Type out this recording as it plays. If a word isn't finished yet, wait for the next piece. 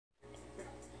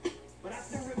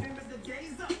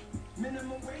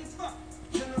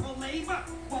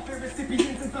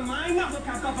begins is the mind. Now look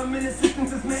how government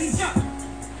assistance is major.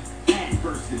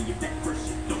 Adversity, if that first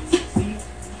shit don't succeed,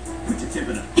 put your tip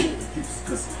in a full use,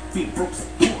 cause being broke's a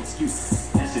poor excuse.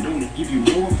 That should only give you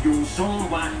more fuel, showing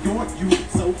why you're you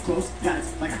so close. Got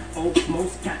it like I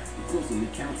almost got close on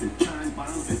the counting time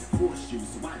bombs and horseshoes.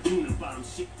 So I unibomb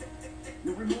shit.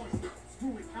 No remorse,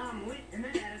 screw it, I'm lit, and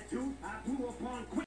that attitude I blew up on quick.